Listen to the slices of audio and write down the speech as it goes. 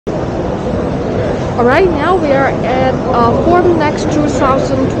Alright, now we are at Formnext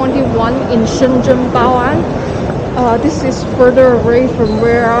 2021 in Shenzhen, Bao'an. This is further away from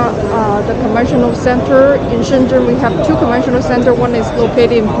where the conventional center in Shenzhen. We have two conventional centers. One is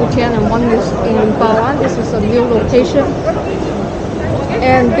located in Futian and one is in Bao'an. This is a new location.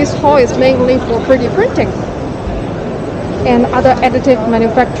 And this hall is mainly for 3D printing and other additive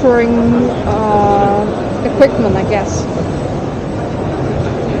manufacturing equipment, I guess.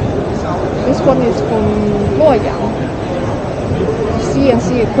 This one is from Luoyang,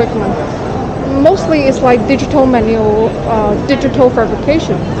 CNC equipment. Mostly it's like digital manual, digital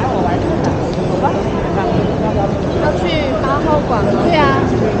fabrication. 要去8号馆吗？对啊，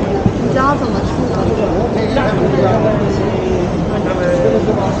你知道怎么出吗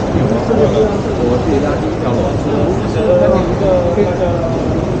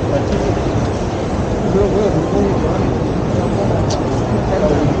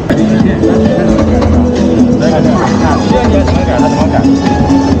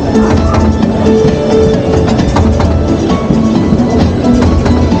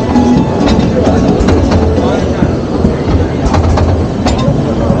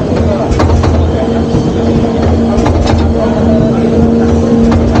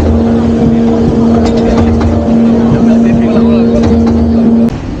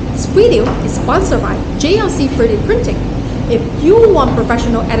？This video is sponsored by JLC 3D Printing. If you want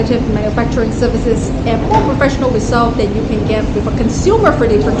professional additive manufacturing services and more professional results than you can get with a consumer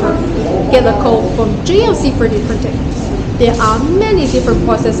 3D printer, get a call from JLC 3D Printing. There are many different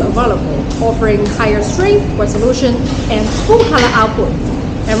processes available, offering higher strength, resolution, and full color output.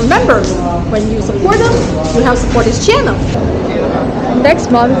 And remember, when you support them, you help support this channel.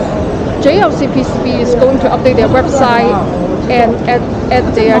 Next month, JLC PCB is going to update their website and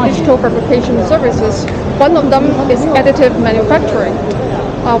add their digital fabrication services. One of them is additive manufacturing,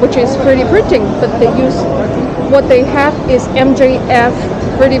 which is 3D printing, but what they have is MJF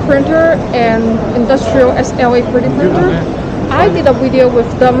 3D printer and industrial SLA 3D printer. I did a video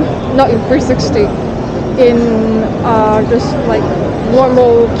with them, not in 360, in just like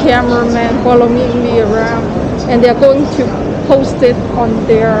normal cameraman following me around, and they're going to post it on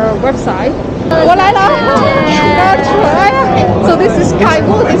their website. 我来了，好可爱啊！ So this is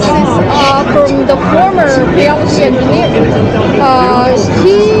Kaibo. This is from the former PLC engineer.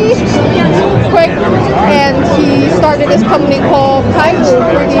 He quit and he started this company called Kaibo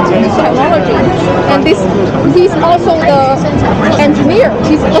 3D Technology. And he's also the engineer.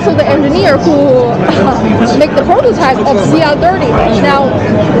 He's also the engineer who make the prototype of CR30. Now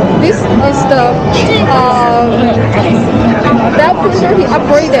this is the that printer he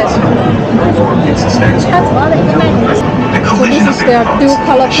upgraded. So this is their dual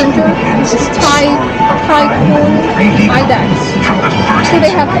color printer. This is Tycoon IDEX. So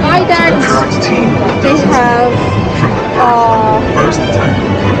they have IDEX, they have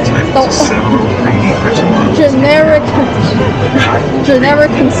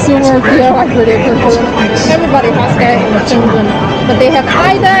generic consumer DIY 3D printer. Everybody has that in Shenzhen. But they have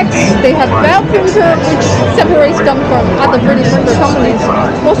IDEX, they have valve printer, which separates them from other 3D printer companies.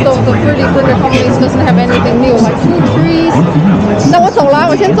 Most of the 3D printer companies doesn't have anything new, like Food Trees. 那我走了，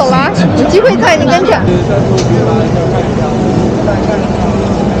我先走了，有机会再跟你讲。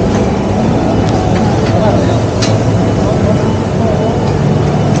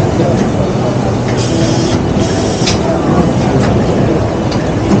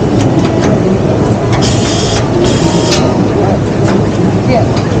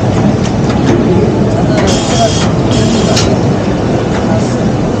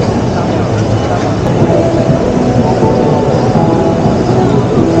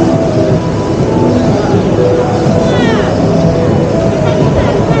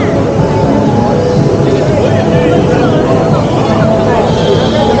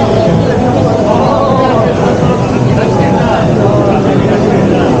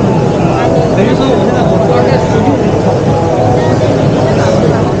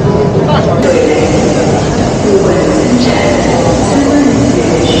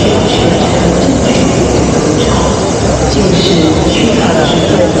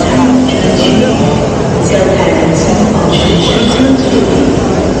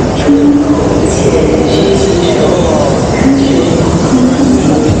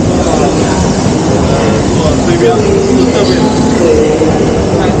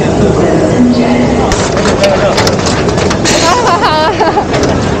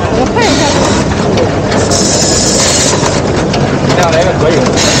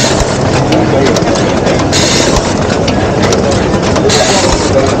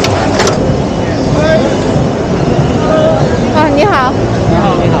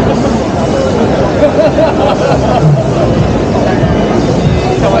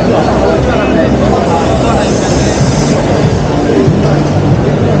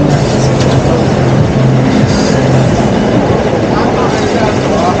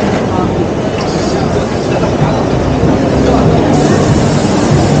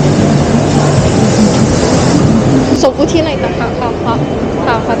手扶梯那的，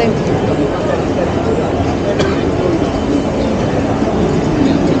好的。